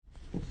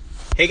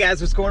Hey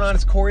guys, what's going on?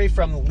 It's Corey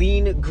from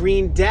Lean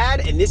Green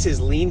Dad, and this is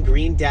Lean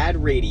Green Dad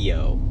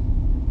Radio.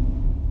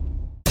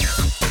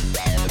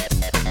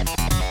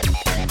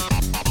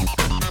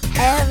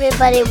 Hey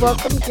everybody,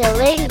 welcome to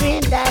Lean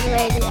Green Dad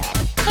Radio.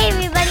 Hey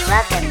everybody,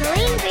 welcome to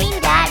Lean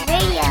Green Dad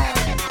Radio.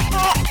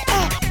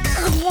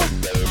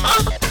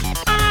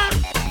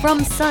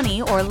 From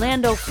sunny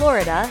Orlando,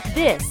 Florida,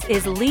 this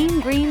is Lean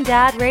Green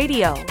Dad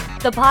Radio,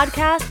 the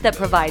podcast that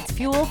provides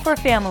fuel for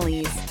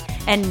families.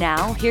 And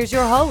now, here's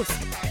your host,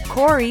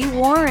 Corey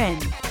Warren.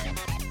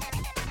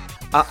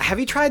 Have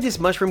you tried this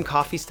mushroom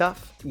coffee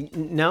stuff?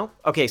 No?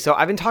 Okay, so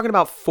I've been talking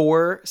about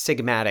Four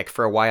Sigmatic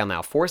for a while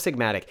now. Four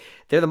Sigmatic,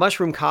 they're the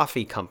mushroom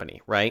coffee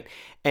company, right?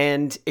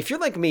 And if you're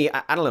like me,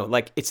 I don't know,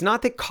 like it's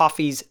not that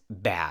coffee's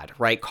bad,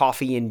 right?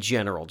 Coffee in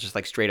general, just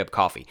like straight up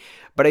coffee.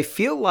 But I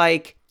feel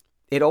like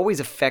it always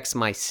affects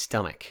my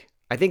stomach.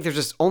 I think there's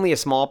just only a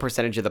small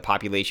percentage of the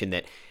population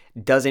that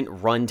doesn't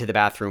run to the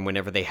bathroom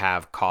whenever they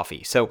have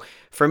coffee. So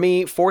for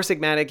me, Four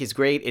Sigmatic is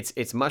great.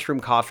 It's mushroom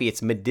coffee.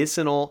 It's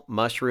medicinal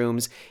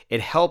mushrooms. It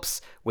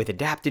helps with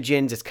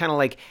adaptogens. It's kind of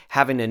like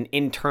having an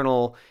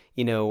internal,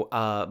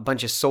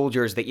 bunch of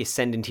soldiers that you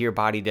send into your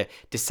body to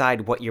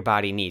decide what your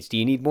body needs. Do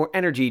you need more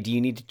energy? Do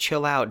you need to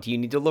chill out? Do you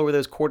need to lower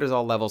those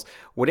cortisol levels?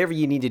 Whatever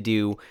you need to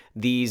do,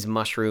 these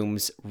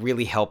mushrooms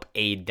really help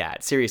aid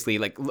that. Seriously,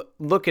 like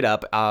look it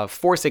up,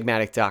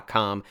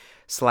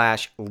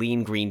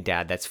 foursigmatic.com/Lean Green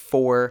Dad. That's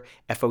four,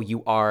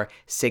 F-O-U-R,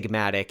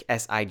 Sigmatic,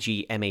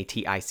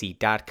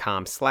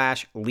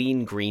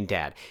 SIGMATIC.com/Lean Green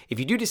Dad. If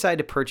you do decide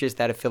to purchase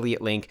that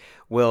affiliate link,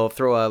 we'll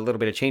throw a little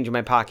bit of change in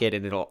my pocket,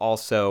 and it'll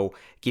also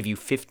give you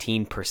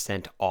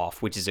 15%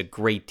 off, which is a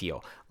great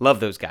deal. Love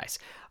those guys.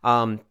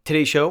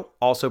 Today's show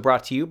also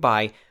brought to you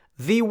by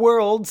the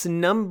world's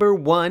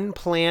 #1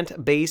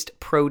 plant-based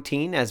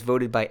protein, as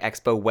voted by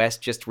Expo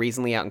West just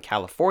recently out in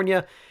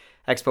California.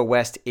 Expo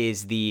West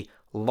is the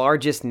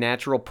largest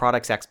natural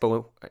products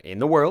expo in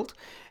the world.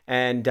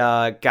 And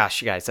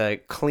gosh, you guys,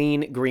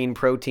 Clean Green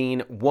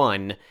Protein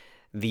won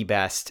the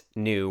best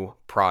new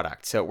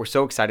product. So we're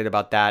so excited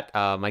about that.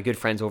 My good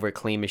friends over at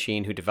Clean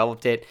Machine who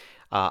developed it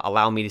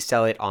allow me to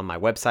sell it on my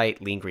website,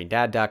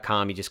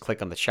 leangreendad.com. You just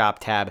click on the shop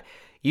tab.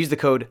 Use the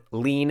code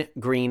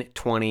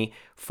LEANGREEN20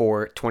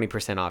 for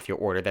 20% off your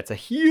order. That's a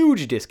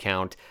huge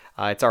discount.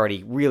 It's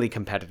already really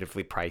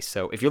competitively priced.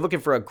 So if you're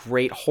looking for a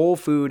great whole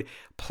food,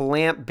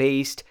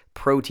 plant-based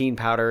protein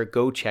powder,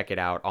 go check it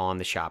out on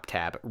the shop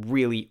tab.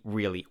 Really,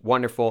 really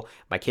wonderful.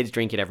 My kids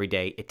drink it every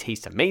day. It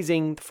tastes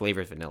amazing. The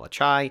flavor is vanilla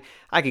chai.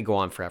 I could go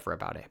on forever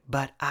about it,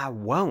 but I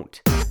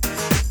won't.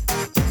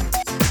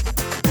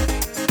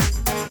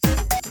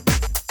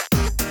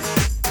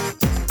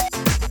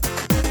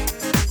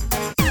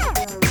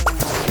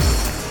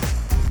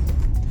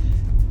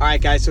 All right,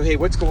 guys, so hey,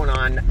 what's going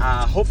on?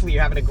 Hopefully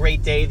you're having a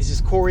great day. This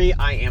is Corey.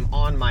 I am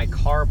on my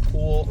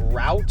carpool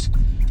route.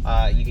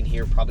 You can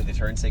hear probably the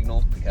turn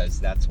signal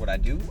because that's what I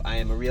do. I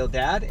am a real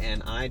dad,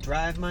 and I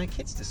drive my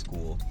kids to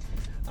school.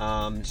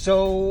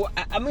 So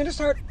I'm going to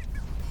start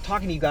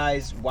talking to you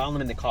guys while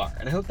I'm in the car,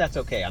 and I hope that's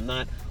okay. I'm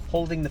not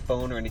holding the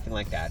phone or anything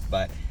like that,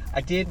 but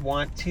I did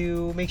want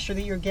to make sure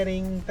that you're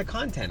getting the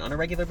content on a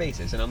regular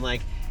basis. And I'm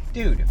like,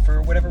 dude,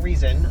 for whatever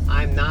reason,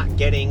 I'm not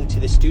getting to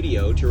the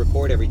studio to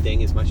record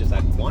everything as much as I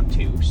want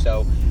to.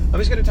 So I'm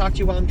just going to talk to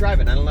you while I'm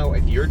driving. I don't know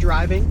if you're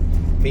driving.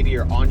 Maybe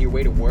you're on your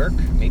way to work.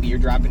 Maybe you're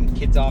dropping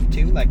kids off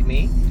too, like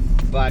me.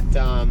 But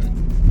I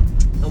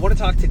want to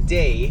talk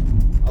today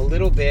a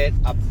little bit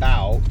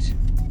about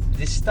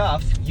the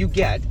stuff you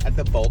get at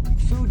the bulk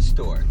food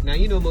store. Now,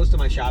 you know most of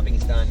my shopping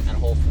is done at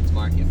Whole Foods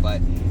Market,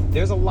 but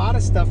there's a lot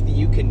of stuff that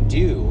you can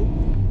do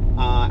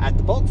at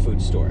the bulk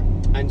food store.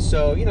 And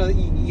so, you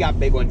got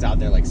big ones out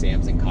there like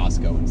Sam's and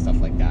Costco and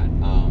stuff like that.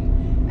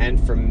 And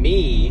for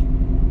me,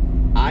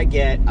 I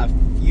get a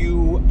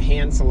few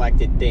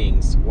hand-selected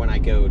things when I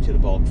go to the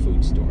bulk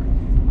food store.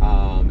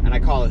 And I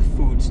call it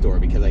food store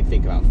because I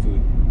think about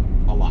food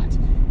a lot.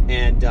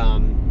 And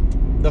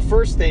the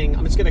first thing,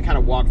 I'm just going to kind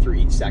of walk through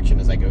each section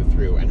as I go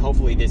through, and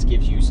hopefully this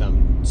gives you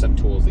some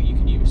tools that you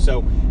can use.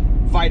 So,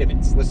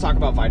 vitamins. Let's talk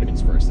about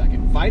vitamins for a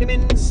second.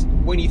 Vitamins,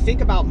 when you think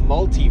about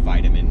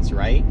multivitamins,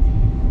 right?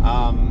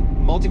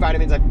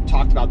 Multivitamins, I've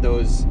talked about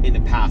those in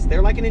the past.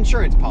 They're like an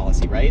insurance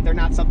policy, right? They're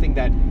not something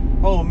that,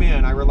 oh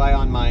man, I rely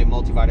on my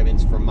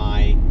multivitamins for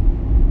my,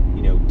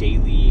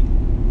 daily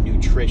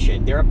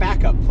nutrition. They're a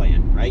backup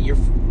plan, right?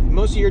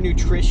 Most of your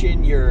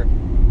nutrition, your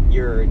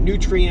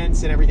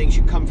nutrients and everything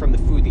should come from the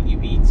food that you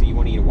eat. So you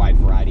want to eat a wide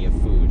variety of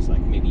foods,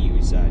 like maybe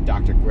use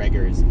Dr.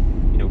 Greger's,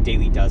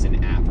 Daily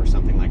Dozen app or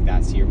something like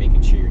that. So you're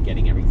making sure you're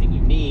getting everything you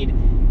need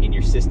in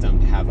your system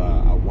to have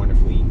a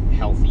wonderfully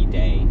healthy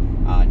day,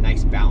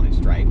 nice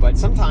balanced, right? But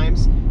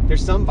sometimes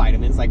there's some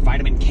vitamins like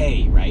vitamin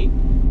K, right?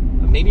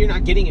 Maybe you're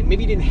not getting it.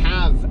 Maybe you didn't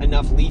have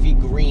enough leafy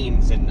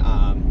greens and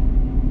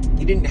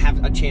you didn't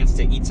have a chance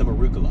to eat some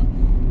arugula,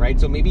 right?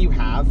 So maybe you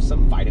have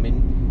some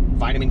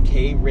vitamin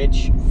K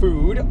rich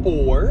food,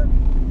 or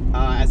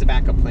as a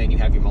backup plan, you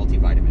have your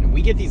multivitamin. And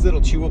we get these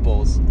little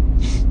chewables.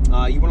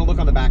 You want to look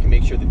on the back and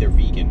make sure that they're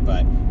vegan,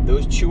 but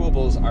those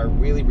chewables are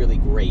really, really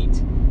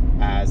great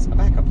as a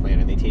backup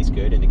taste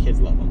good, and the kids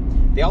love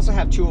them. They also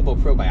have chewable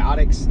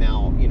probiotics.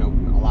 Now, you know,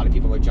 a lot of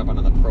people are jumping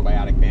on the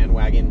probiotic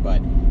bandwagon,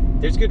 but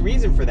there's good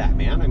reason for that,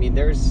 man. I mean,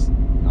 there's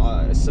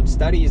some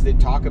studies that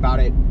talk about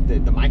it,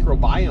 the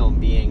microbiome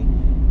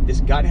being,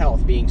 this gut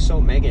health being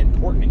so mega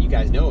important. And you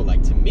guys know,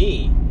 like, to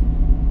me,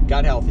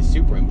 gut health is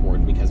super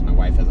important because my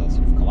wife has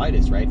ulcerative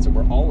colitis, right? So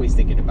we're always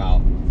thinking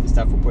about the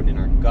stuff we're putting in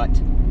our gut.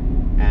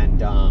 And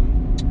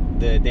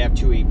they have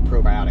chewy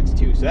probiotics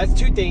too. So that's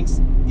 2 things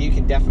you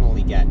can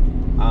definitely get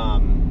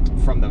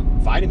from the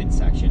vitamin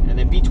section. And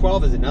then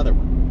B12 is another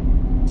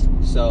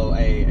one. So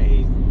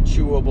a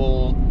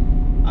chewable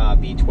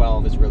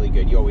B12 is really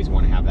good. You always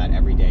want to have that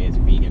every day as a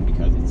vegan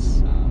because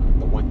it's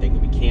the one thing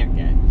that we can't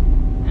get.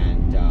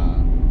 And,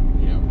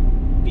 you know,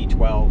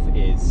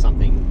 B12 is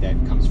something that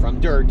comes from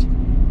dirt,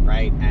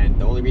 right? And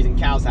the only reason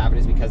cows have it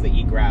is because they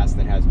eat grass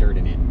that has dirt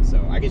in it.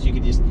 So I guess you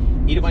could just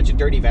eat a bunch of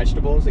dirty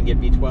vegetables and get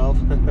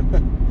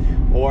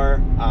B12.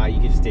 Or you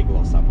could just take a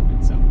little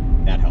supplement. So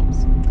that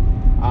helps.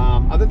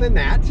 Other than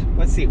that,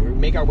 let's see, we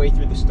make our way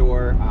through the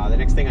store. The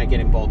next thing I get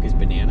in bulk is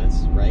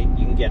bananas, right?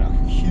 You can get a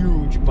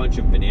huge bunch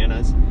of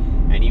bananas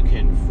and you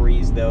can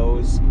freeze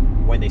those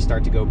when they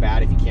start to go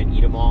bad if you can't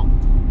eat them all.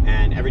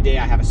 And every day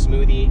I have a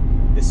smoothie.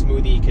 The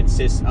smoothie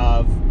consists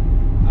of,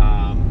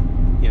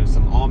 you know,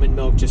 some almond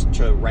milk just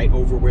to right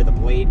over where the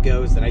blade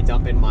goes that I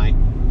dump in my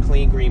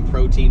Clean Green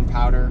protein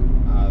powder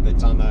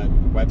that's on the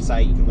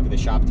website. You can look at the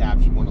shop tab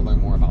if you want to learn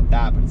more about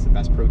that, but it's the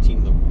best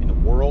protein in the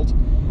world,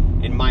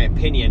 in my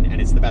opinion,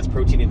 and it's the best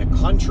protein in the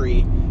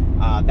country.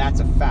 That's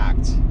a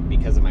fact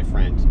because of my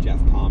friend Jeff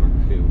Palmer,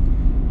 who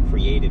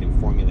created and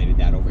formulated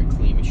that over at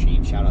Clean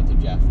Machine. Shout out to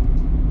Jeff.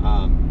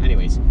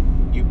 Anyways,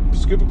 you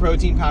scoop a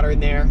protein powder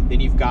in there, then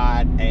you've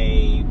got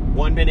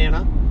 1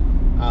 banana,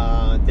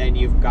 then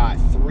you've got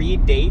 3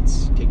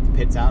 dates, take the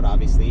pits out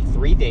obviously,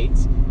 3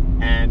 dates,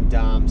 and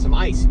some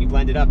ice. You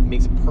blend it up, it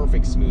makes a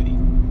perfect smoothie.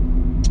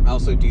 I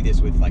also do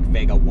this with like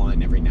Vega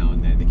 1 every now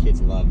and then. The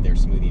kids love their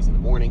smoothies in the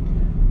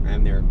morning,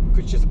 and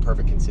it's just a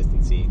perfect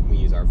consistency. We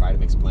use our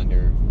Vitamix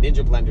blender.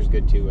 Ninja Blender's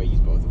good too. I use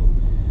both of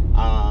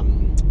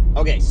them.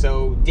 Okay,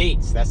 so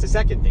dates. That's the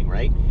second thing,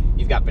 right?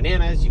 You've got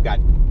bananas. You've got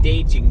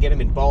dates. You can get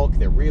them in bulk.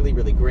 They're really,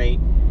 really great.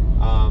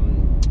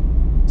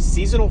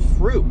 Seasonal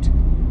fruit.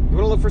 You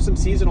want to look for some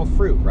seasonal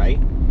fruit, right?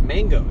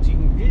 Mangoes. You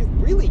can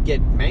really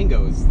get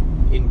mangoes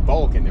in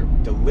bulk, and they're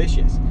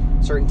delicious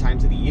certain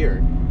times of the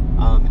year.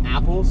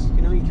 Apples.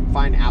 You know, you can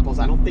find apples.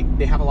 I don't think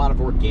they have a lot of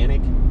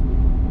organic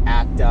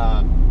at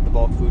the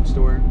bulk food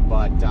store,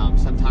 but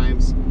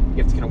sometimes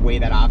you have to kind of weigh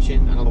that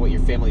option. I don't know what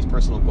your family's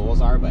personal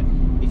goals are, but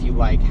if you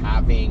like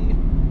having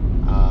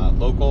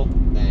local,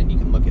 then you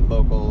can look at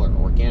local or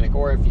organic,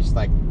 or if you just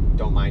like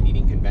don't mind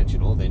eating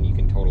conventional, then you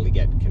can totally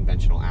get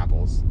conventional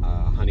apples.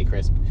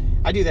 Honeycrisp.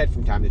 I do that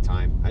from time to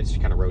time. I just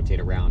kind of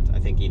rotate around. I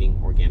think eating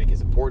organic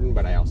is important,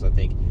 but I also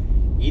think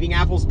eating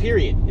apples,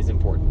 period, is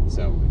important.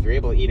 So if you're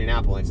able to eat an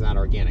apple and it's not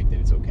organic, then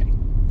it's okay.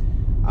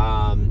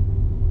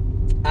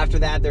 After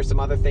that, there's some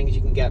other things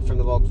you can get from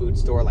the bulk food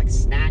store, like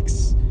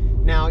snacks.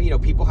 Now, you know,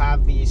 people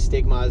have these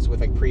stigmas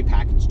with like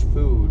prepackaged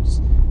foods,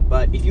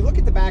 but if you look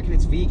at the back and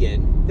it's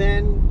vegan,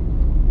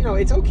 then, you know,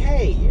 it's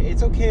okay.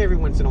 It's okay every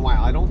once in a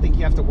while. I don't think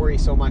you have to worry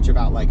so much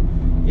about like,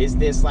 is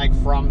this like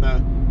from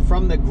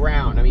the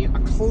ground? I mean,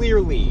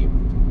 clearly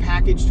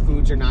packaged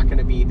foods are not going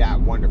to be that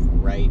wonderful,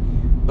 right?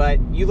 But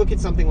you look at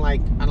something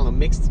like, I don't know,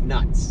 mixed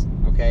nuts,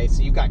 okay?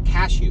 So you've got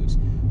cashews,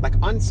 like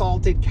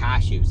unsalted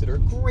cashews that are a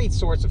great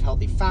source of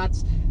healthy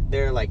fats.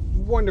 They're like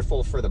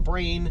wonderful for the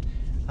brain.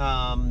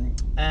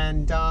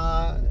 And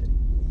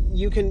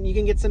you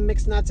can get some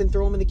mixed nuts and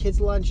throw them in the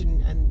kids' lunch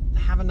and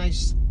have a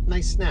nice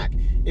snack.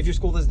 If your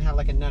school doesn't have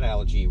like a nut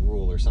allergy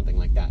rule or something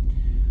like that.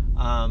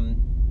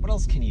 What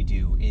else can you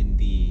do in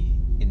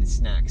the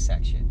snack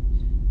section?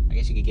 I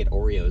guess you could get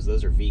Oreos.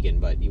 Those are vegan,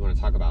 but you want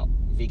to talk about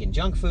vegan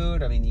junk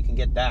food? I mean, you can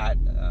get that.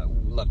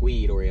 Look, we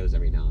eat Oreos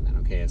every now and then,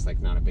 okay? It's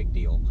like not a big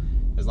deal.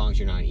 As long as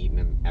you're not eating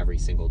them every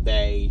single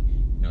day,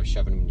 you know,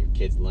 shoving them in your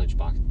kid's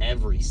lunchbox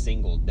every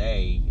single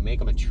day. You make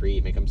them a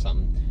treat, make them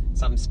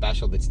something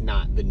special that's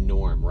not the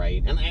norm,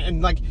 right?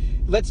 And like,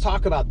 let's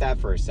talk about that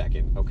for a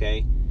second,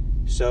 okay?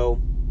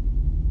 So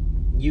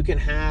you can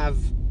have,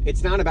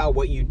 it's not about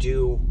what you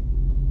do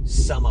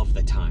some of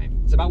the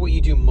time. It's about what you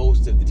do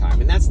most of the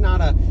time. And that's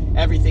not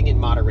everything in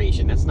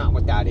moderation. That's not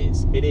what that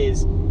is. It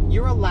is,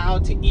 you're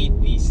allowed to eat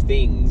these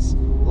things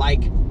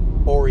like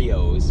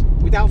Oreos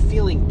without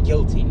feeling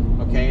guilty,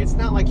 okay? It's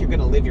not like you're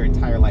going to live your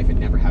entire life and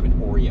never have an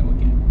Oreo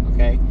again,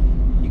 okay?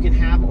 You can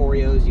have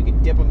Oreos, you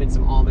can dip them in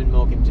some almond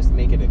milk and just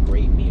make it a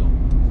great meal.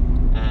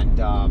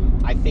 And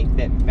I think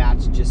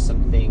that's just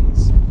some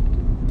things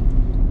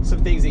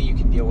that you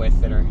can deal with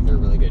that are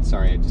really good.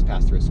 Sorry, I just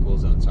passed through a school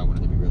zone, so I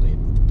wanted to be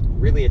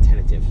really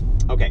attentive.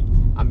 Okay,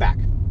 I'm back.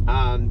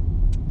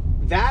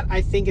 That,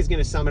 I think, is going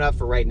to sum it up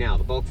for right now,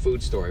 the bulk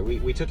food store.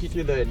 We took you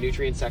through the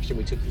nutrient section.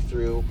 We took you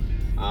through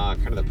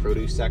kind of the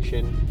produce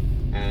section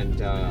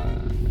and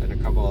a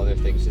couple other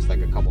things, just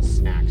like a couple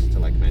snacks to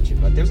like mention.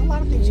 But there's a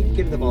lot of things you can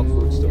get in the bulk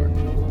food store.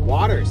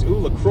 Waters. Ooh,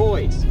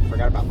 LaCroix.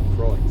 Forgot about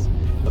LaCroix.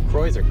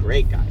 LaCroix are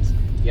great, guys.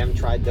 If you haven't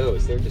tried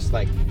those, they're just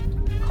like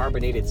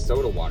carbonated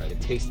soda water. It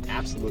tastes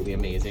absolutely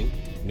amazing.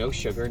 No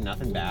sugar,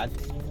 nothing bad.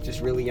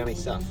 Just really yummy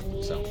stuff.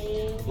 So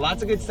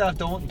lots of good stuff.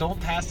 Don't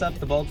pass up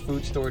the bulk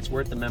food store. It's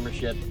worth the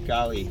membership.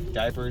 Golly,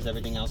 diapers,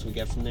 everything else we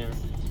get from there,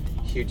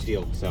 huge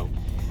deal. So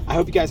I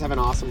hope you guys have an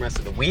awesome rest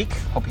of the week.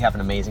 Hope you have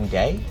an amazing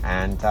day,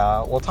 and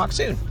we'll talk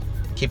soon.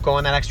 Keep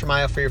going that extra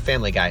mile for your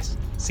family, guys.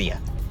 See ya.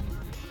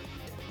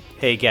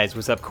 Hey guys,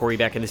 what's up? Corey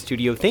back in the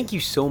studio. Thank you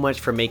so much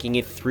for making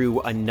it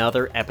through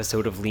another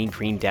episode of Lean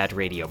Green Dad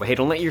Radio. But hey,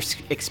 don't let your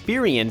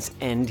experience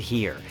end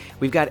here.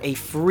 We've got a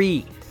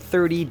free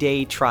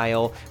 30-day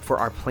trial for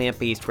our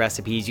plant-based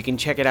recipes. You can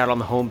check it out on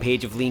the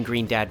homepage of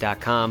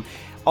leangreendad.com.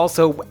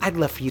 Also, I'd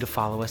love for you to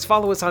follow us.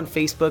 Follow us on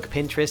Facebook,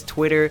 Pinterest,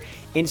 Twitter,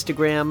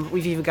 Instagram.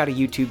 We've even got a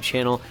YouTube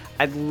channel.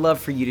 I'd love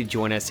for you to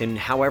join us in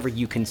however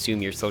you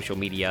consume your social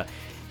media.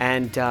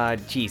 And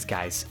geez,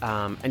 guys,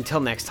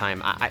 until next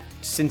time, I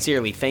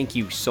sincerely thank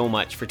you so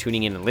much for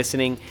tuning in and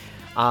listening.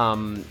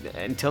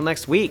 Until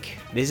next week,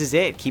 this is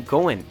it. Keep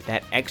going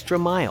that extra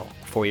mile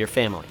for your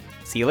family.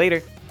 See you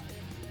later.